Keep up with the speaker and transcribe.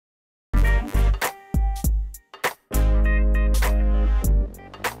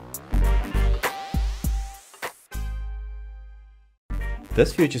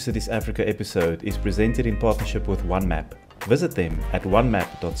This Future Cities Africa episode is presented in partnership with OneMap. Visit them at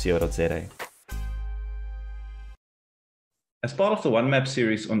onemap.co.za. As part of the OneMap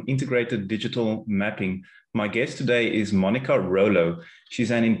series on integrated digital mapping, my guest today is Monica Rolo.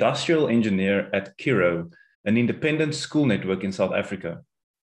 She's an industrial engineer at Curro, an independent school network in South Africa.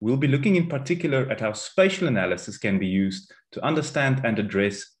 We'll be looking in particular at how spatial analysis can be used to understand and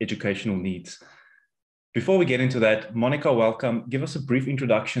address educational needs. Before we get into that, Monica, welcome. Give us a brief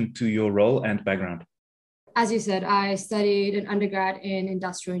introduction to your role and background. As you said, I studied an undergrad in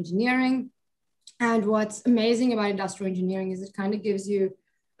industrial engineering. And what's amazing about industrial engineering is it kind of gives you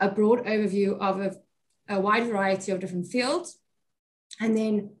a broad overview of a wide variety of different fields. And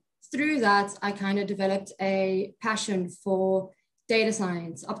then through that, I kind of developed a passion for data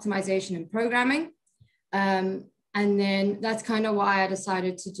science, optimization, and programming. And then that's kind of why I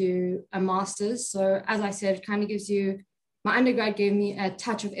decided to do a master's. So as I said, it kind of gives you, my undergrad gave me a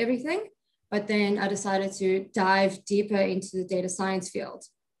touch of everything, but then I decided to dive deeper into the data science field.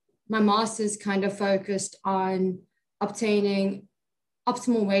 My master's kind of focused on obtaining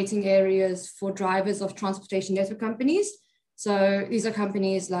optimal weighting areas for drivers of transportation network companies. So these are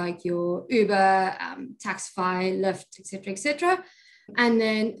companies like your Uber, Taxify, Lyft, et cetera. And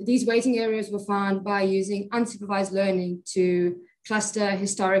then these weighting areas were found by using unsupervised learning to cluster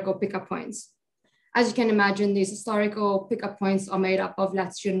historical pickup points. As you can imagine, these historical pickup points are made up of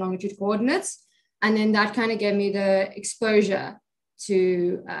latitude and longitude coordinates. And then that kind of gave me the exposure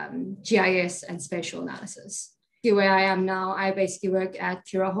to GIS and spatial analysis. Where I am now, I basically work at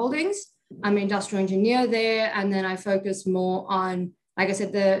Curro Holdings. I'm an industrial engineer there. And then I focus more on, like I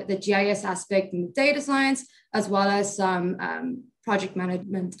said, the GIS aspect and the data science, as well as some project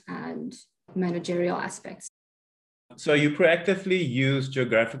management and managerial aspects. So you proactively use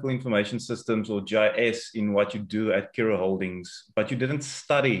geographical information systems or GIS in what you do at Curro Holdings, but you didn't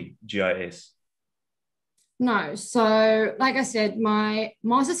study GIS. No. So like I said, my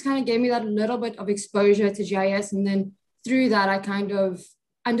master's kind of gave me that little bit of exposure to GIS. And then through that, I kind of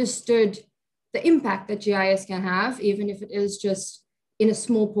understood the impact that GIS can have, even if it is just in a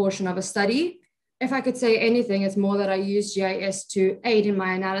small portion of a study. If I could say anything, it's more that I use GIS to aid in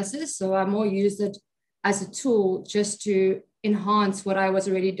my analysis. So I more used it as a tool just to enhance what I was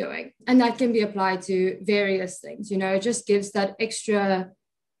already doing. And that can be applied to various things. You know, it just gives that extra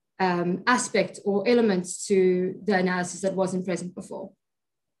aspect or elements to the analysis that wasn't present before.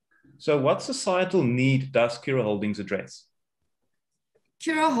 So what societal need does Curro Holdings address?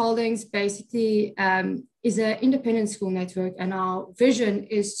 Curro Holdings basically is an independent school network, and our vision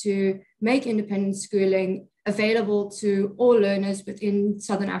is to make independent schooling available to all learners within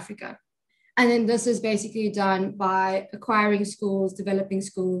Southern Africa. And then this is basically done by acquiring schools, developing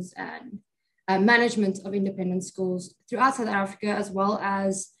schools, and management of independent schools throughout South Africa, as well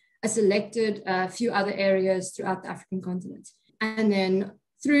as a selected few other areas throughout the African continent. And then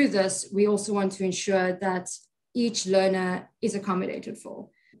through this, we also want to ensure that each learner is accommodated for.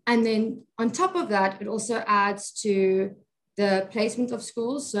 And then on top of that, it also adds to the placement of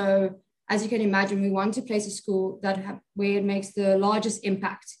schools. So as you can imagine, we want to place a school where it makes the largest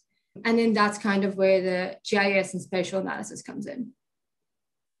impact. And then that's kind of where the GIS and spatial analysis comes in.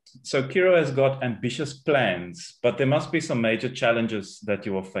 So Curro has got ambitious plans, but there must be some major challenges that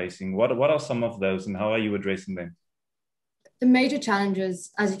you are facing. What are some of those and how are you addressing them? The major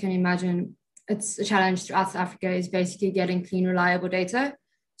challenges, as you can imagine, it's a challenge throughout South Africa, is basically getting clean, reliable data.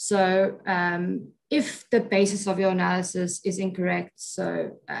 So if the basis of your analysis is incorrect,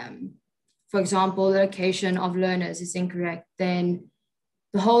 so for example, the location of learners is incorrect, then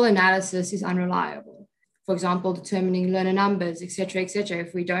the whole analysis is unreliable. For example, determining learner numbers, et cetera,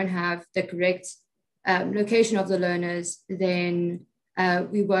 if we don't have the correct location of the learners, then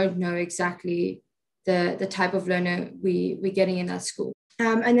we won't know exactly the type of learner we're getting in that school.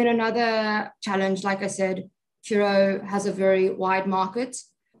 And then another challenge, like I said, Curro has a very wide market.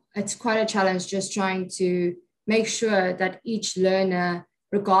 It's quite a challenge just trying to make sure that each learner,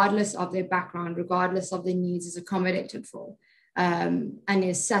 regardless of their background, regardless of their needs, is accommodated for and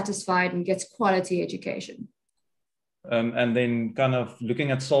is satisfied and gets quality education. And then kind of looking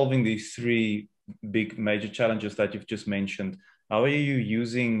at solving these three big major challenges that you've just mentioned, how are you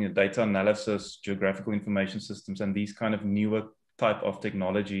using data analysis, geographical information systems, and these kind of newer type of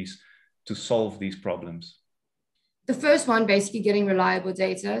technologies to solve these problems? The first one, basically getting reliable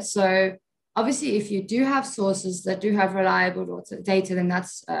data. So obviously, if you do have sources that do have reliable data, then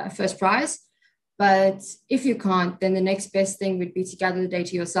that's first prize. But if you can't, then the next best thing would be to gather the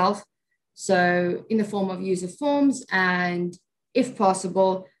data yourself. So in the form of user forms, and if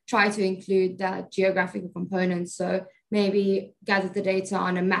possible, try to include that geographical component. So maybe gather the data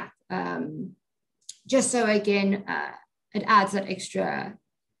on a map. Just so again, it adds that extra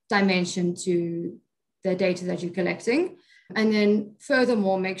dimension to the data that you're collecting. And then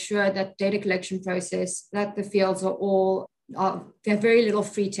furthermore, make sure that data collection process, that the fields they have very little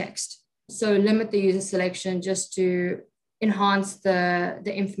free text. So limit the user selection just to enhance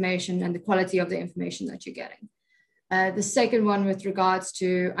the information and the quality of the information that you're getting. The second one, with regards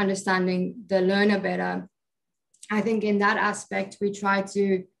to understanding the learner better, I think in that aspect, we try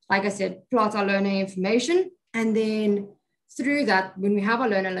to, like I said, plot our learner information. And then through that, when we have our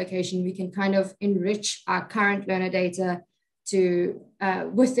learner location, we can kind of enrich our current learner data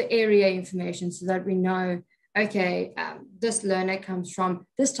with the area information, so that we know, okay, this learner comes from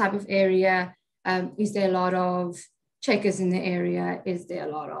this type of area. Is there a lot of checkers in the area? Is there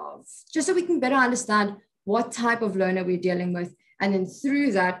a lot of, just so we can better understand what type of learner we're dealing with. And then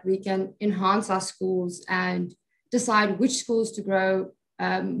through that, we can enhance our schools and decide which schools to grow,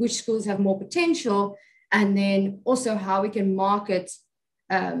 which schools have more potential, and then also how we can market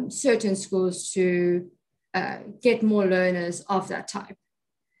certain schools to get more learners of that type.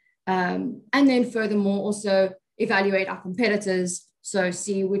 And then furthermore, also evaluate our competitors. So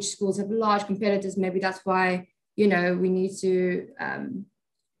see which schools have large competitors. Maybe that's why, we need to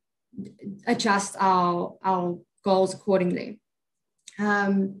adjust our goals accordingly.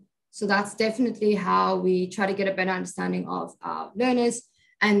 So that's definitely how we try to get a better understanding of our learners.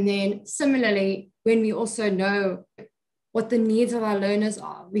 And then similarly, when we also know what the needs of our learners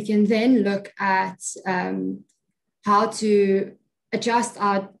are, we can then look at how to adjust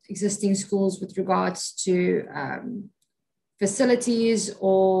our existing schools with regards to facilities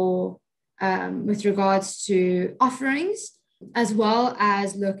or with regards to offerings, as well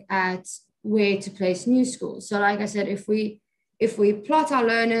as look at where to place new schools. So like I said, if we plot our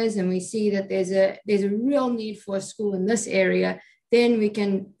learners and we see that there's a real need for a school in this area, then we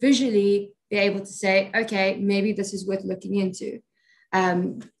can visually be able to say, okay, maybe this is worth looking into.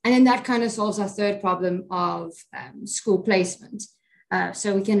 And then that kind of solves our third problem of school placement.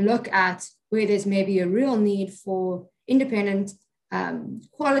 So we can look at where there's maybe a real need for independent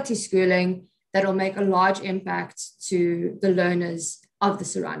quality schooling that will make a large impact to the learners of the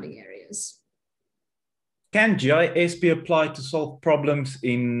surrounding areas. Can GIS be applied to solve problems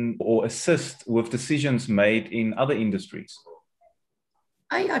in or assist with decisions made in other industries?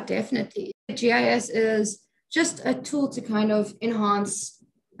 Oh, yeah, definitely. GIS is just a tool to kind of enhance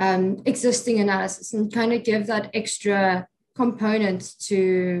existing analysis and kind of give that extra component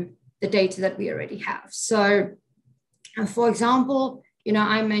to the data that we already have. So, for example,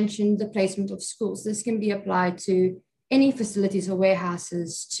 I mentioned the placement of schools. This can be applied to any facilities or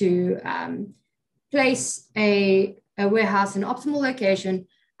warehouses to place a warehouse in an optimal location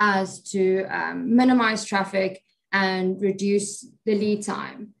as to minimize traffic and reduce the lead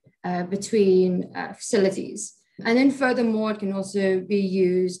time between facilities. And then furthermore, it can also be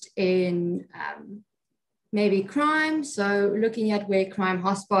used in maybe crime. So looking at where crime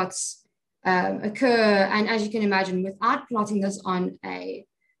hotspots occur. And as you can imagine, without plotting this on a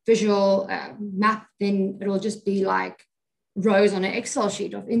visual map, then it will just be like rows on an Excel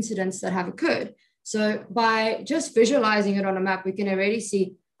sheet of incidents that have occurred. So by just visualizing it on a map, we can already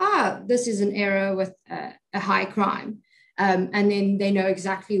see, this is an area with a high crime. And then they know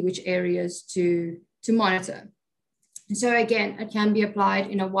exactly which areas to monitor. So again, it can be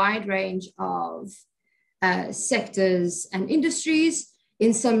applied in a wide range of sectors and industries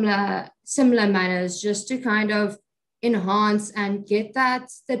in similar manners, just to kind of enhance and get that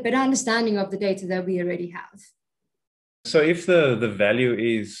better understanding of the data that we already have. So if the value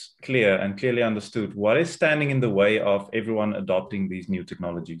is clear and clearly understood, what is standing in the way of everyone adopting these new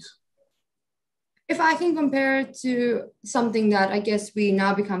technologies? If I can compare it to something that I guess we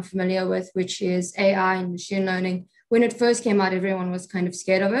now become familiar with, which is AI and machine learning, when it first came out, everyone was kind of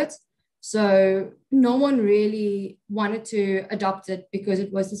scared of it. So no one really wanted to adopt it because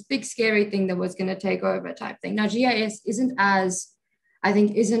it was this big, scary thing that was going to take over type thing. Now, GIS isn't as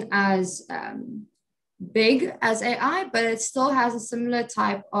big as AI, but it still has a similar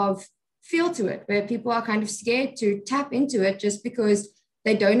type of feel to it, where people are kind of scared to tap into it just because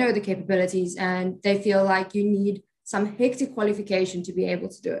they don't know the capabilities and they feel like you need some hectic qualification to be able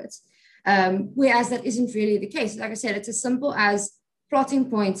to do it. Whereas that isn't really the case. Like I said, it's as simple as plotting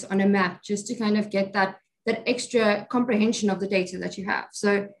points on a map just to kind of get that extra comprehension of the data that you have.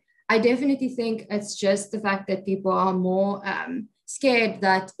 So I definitely think it's just the fact that people are more scared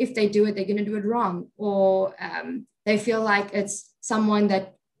that if they do it, they're going to do it wrong, or they feel like it's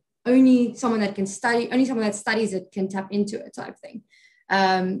only someone that studies it can tap into it type thing.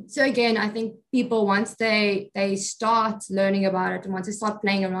 So again, I think people, once they start learning about it and once they start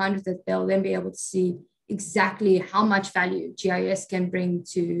playing around with it, they'll then be able to see exactly how much value GIS can bring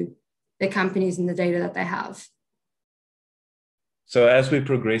to the companies and the data that they have. So as we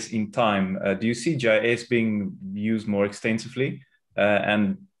progress in time, do you see GIS being used more extensively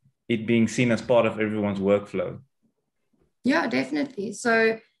and it being seen as part of everyone's workflow? Yeah, definitely.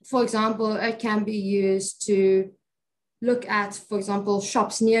 So, for example, it can be used to look at, for example,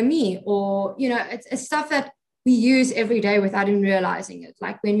 shops near me, or, it's stuff that we use every day without even realizing it.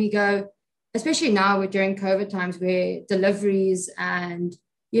 Like when we go, especially now during COVID times where deliveries and,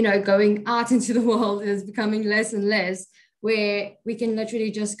 going out into the world is becoming less and less, where we can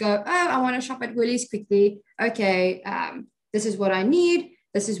literally just go, oh, I want to shop at Woolies quickly. Okay, this is what I need.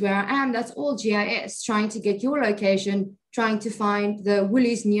 This is where I am. That's all GIS, trying to get your location, trying to find the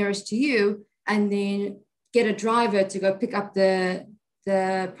Woolies nearest to you, and then get a driver to go pick up the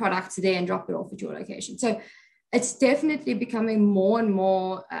product there and drop it off at your location. So it's definitely becoming more and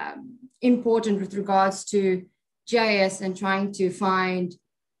more important with regards to GIS and trying to find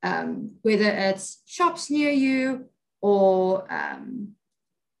whether it's shops near you or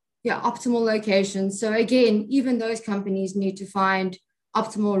optimal locations. So again, even those companies need to find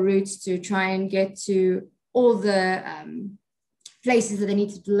optimal routes to try and get to all the places that they need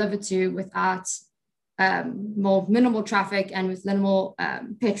to deliver to without more minimal traffic and with minimal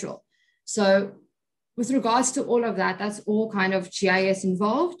petrol. So with regards to all of that, that's all kind of GIS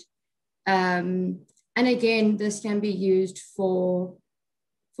involved. And again, this can be used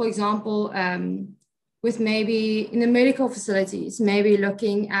for example, with maybe in the medical facilities, maybe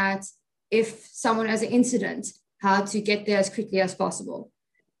looking at if someone has an incident, how to get there as quickly as possible.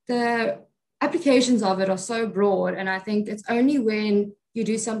 The applications of it are so broad, and I think it's only when you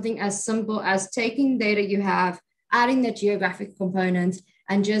do something as simple as taking data you have, adding that geographic component,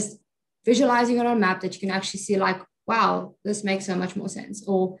 and just visualizing it on a map that you can actually see like, wow, this makes so much more sense,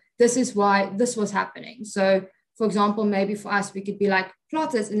 or this is why this was happening. So for example, maybe for us, we could be like,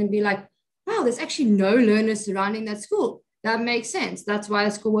 plot this and then be like, wow, there's actually no learners surrounding that school. That makes sense. That's why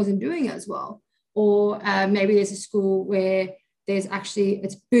the school wasn't doing as well. Or maybe there's a school where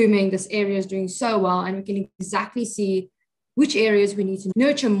it's booming, this area is doing so well, and we can exactly see which areas we need to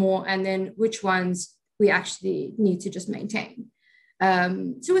nurture more and then which ones we actually need to just maintain.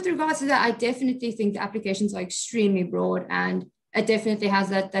 So with regards to that, I definitely think the applications are extremely broad, and it definitely has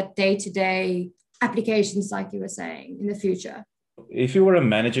that day-to-day applications, like you were saying, in the future. If you were a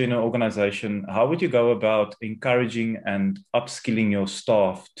manager in an organization, how would you go about encouraging and upskilling your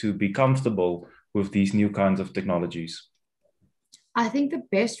staff to be comfortable with these new kinds of technologies? I think the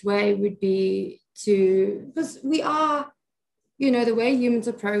best way would be because we are, the way humans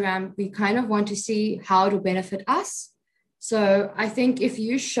are programmed, we kind of want to see how it'll benefit us. So I think if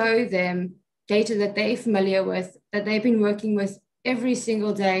you show them data that they're familiar with, that they've been working with every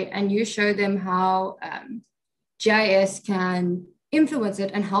single day, and you show them how GIS can influence it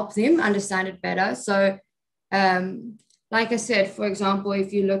and help them understand it better. So like I said, for example,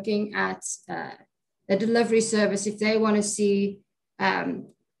 if you're looking at the delivery service, if they want to see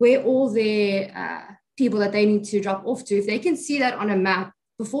where all their people that they need to drop off to, if they can see that on a map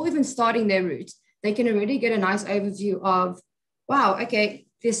before even starting their route, they can already get a nice overview of, wow, okay,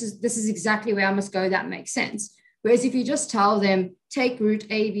 this is exactly where I must go. That makes sense. Whereas if you just tell them, take route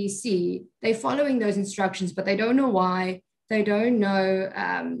A, B, C, they're following those instructions, but they don't know why. They don't know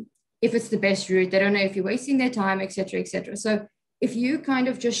if it's the best route. They don't know if you're wasting their time, et cetera, et cetera. So if you kind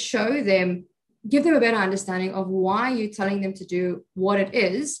of just show them, give them a better understanding of why you're telling them to do what it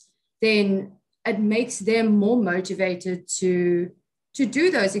is, then it makes them more motivated to do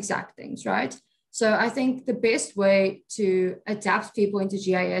those exact things, right? So I think the best way to adapt people into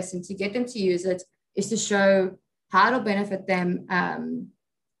GIS and to get them to use it is to show how it'll benefit them, and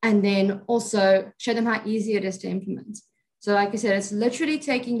then also show them how easy it is to implement. So like I said, it's literally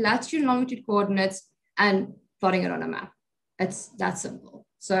taking latitude and longitude coordinates and plotting it on a map. It's that simple.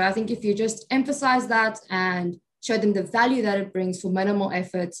 So I think if you just emphasize that and show them the value that it brings for minimal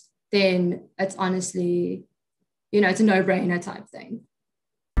effort, then it's honestly, it's a no-brainer type thing.